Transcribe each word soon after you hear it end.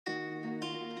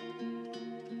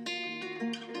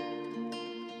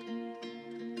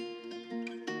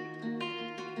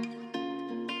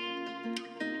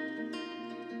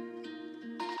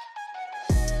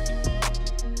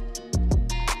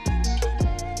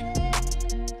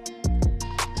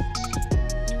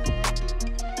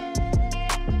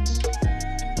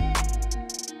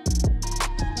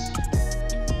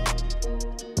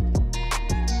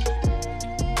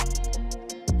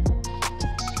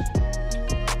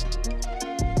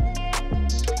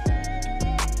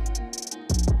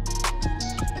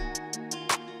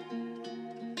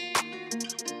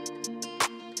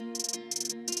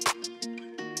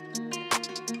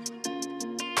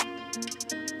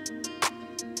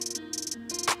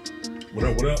What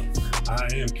up, what up? I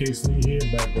am KSnead here,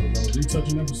 back with another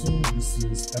retouching episode. This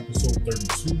is episode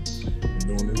 32. Been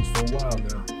doing this for a while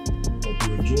now. Hope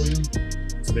you enjoy them.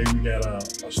 Today we got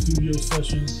a studio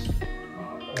session,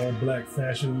 all black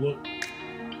fashion look.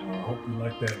 Hope you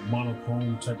like that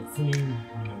monochrome type of theme.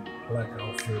 You know, black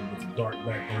outfit with a dark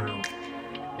background.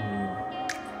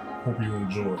 Hope you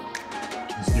enjoy.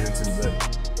 Let's get into the day.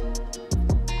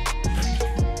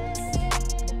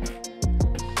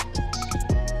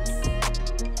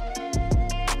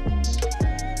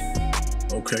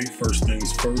 Okay, first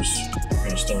things first, I'm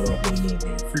going to start off with a little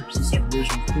bit of frequency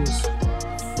separation, of course.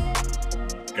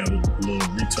 Got a little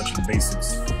retouching basics.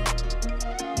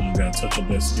 You got to touch up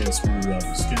that skin, smooth out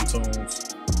the skin tones.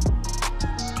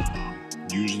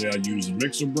 Usually I use a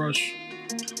mixer brush.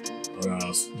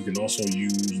 You can also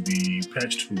use the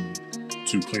patch tool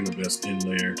to clean up that skin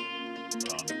layer,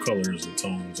 the colors and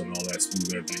tones and all that,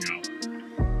 smooth everything out.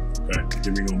 Okay,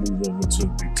 then we're going to move over to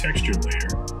the texture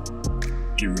layer.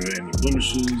 Get rid of any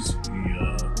blemishes, any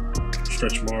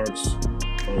stretch marks,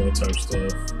 all that type of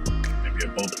stuff. Maybe a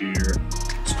bump here,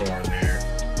 scar there.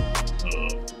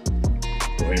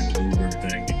 Go ahead and remove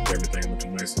everything, get everything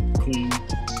looking nice and clean.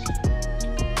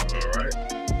 Alright.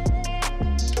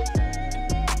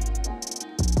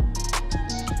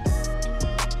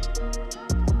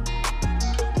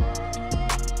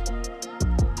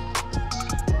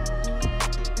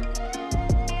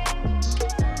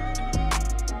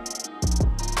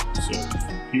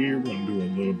 Here we're going to do a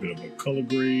little bit of a color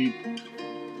grade.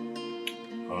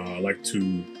 I like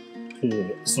to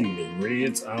pull some of the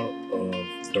reds out of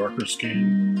darker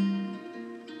skin.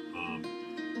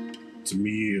 To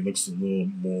me it looks a little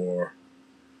more,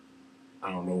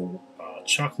 I don't know,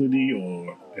 chocolatey,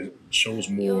 or it shows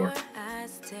more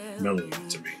melanin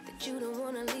to me.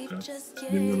 Okay.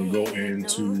 Then we're going to go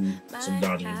into some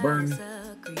dodging and burn.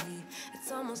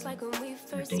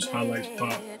 Make those highlights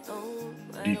pop,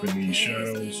 deepen these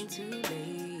shadows.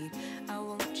 I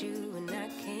want you and I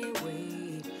can't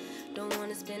wait. Don't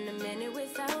want to spend a minute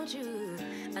without you.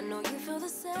 I know you feel the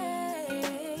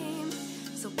same.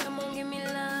 So come on, give me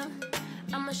love.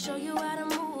 I'ma show you how to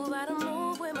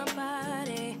move with my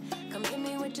body. Come get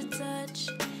me with your touch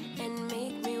and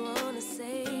make me wanna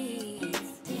say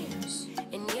dance.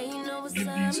 And yeah, you know what's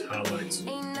up. These highlights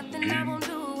ain't nothing I won't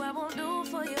do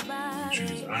for your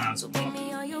body. Eyes so pop. give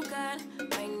me all you got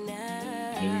right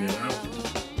now. Clean it out.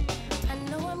 I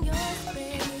know I'm yours,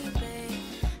 baby.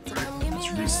 So come give me let's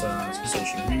resize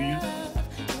social media.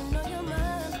 You know you're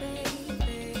mine,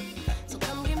 baby. So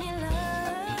come give me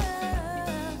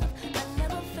love. I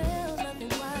never felt nothing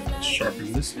quite like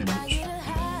Sharpen this I image. get a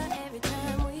high every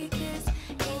time we kiss.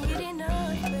 Can't get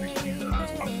enough, Make these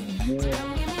eyes pop a baby. little more.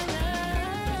 Come give me love.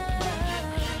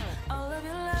 All of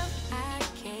your love, I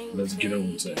can't Let's get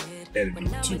over to editing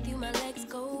when I'm too. with you, my legs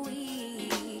go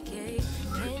weak.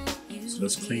 Alright, so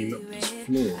let's clean up this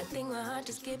floor. I think my heart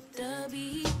just skipped a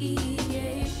beat.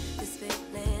 This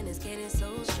feeling is getting so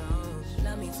strong.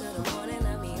 Love me till the morning,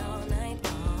 love me all night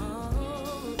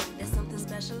long. There's something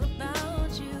special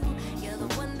about you. You're the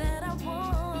one that I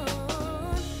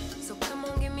want. So come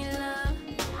on, give me love.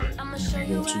 Alright, I'ma then show we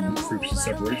you go how to to move, frequency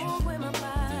separation. with my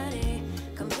body.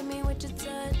 Come hit me with your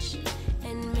touch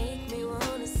and make me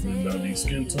wanna say. About these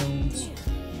skin tones.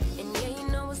 And yeah, you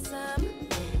know what's up.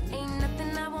 Ain't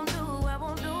nothing I won't do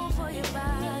for your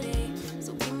body.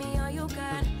 So give me all you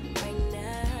got right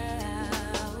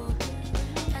now.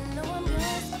 I know I'm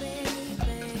yours,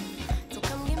 baby. So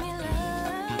come give me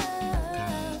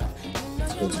love. You know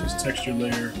Let's go to this texture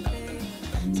layer.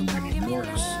 Remove any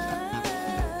marks.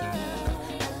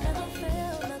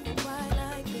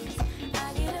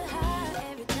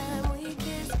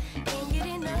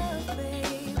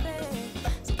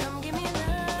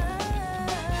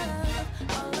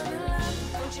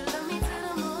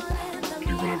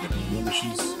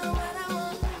 Blemishes.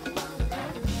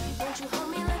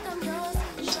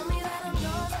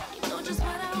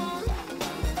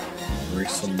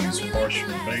 Erase some of these harsher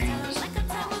veins.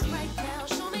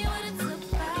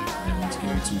 And let's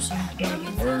get into some dodge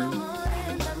and burn.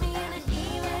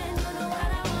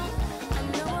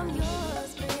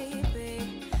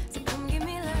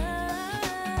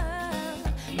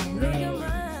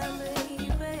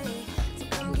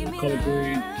 Color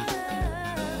grade.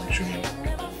 Make sure that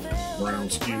brown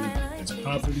skin is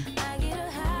popping.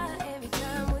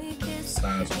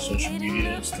 Size of social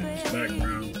media, stays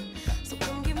background.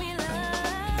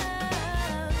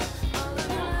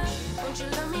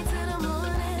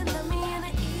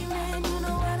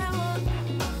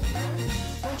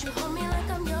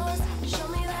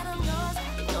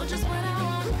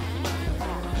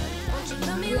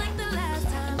 Like the last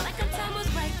time, like a time was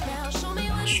right now. Show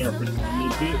sharpen it a little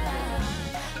bit.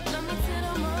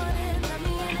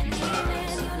 Get these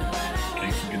eyes.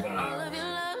 Can't forget the eyes.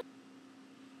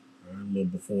 All right, a little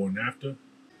before and after.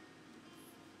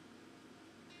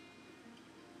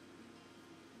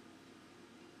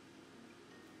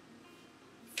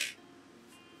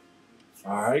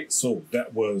 All right, so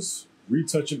that was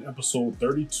Retouching episode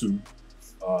 32,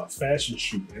 fashion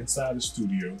shoot inside the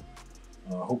studio.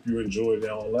 Hope you enjoyed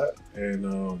all that,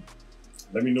 and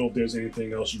let me know if there's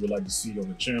anything else you would like to see on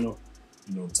the channel.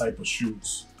 You know, type of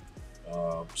shoots,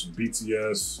 some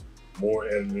BTS, more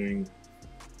editing.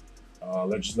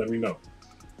 Just let me know.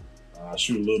 I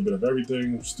shoot a little bit of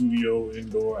everything: studio,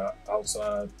 indoor,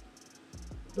 outside.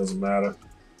 Doesn't matter.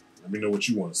 Let me know what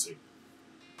you want to see.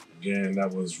 Again,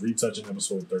 that was Retouching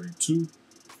episode 32,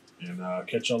 and I'll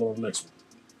catch y'all on the next one.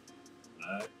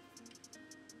 All right.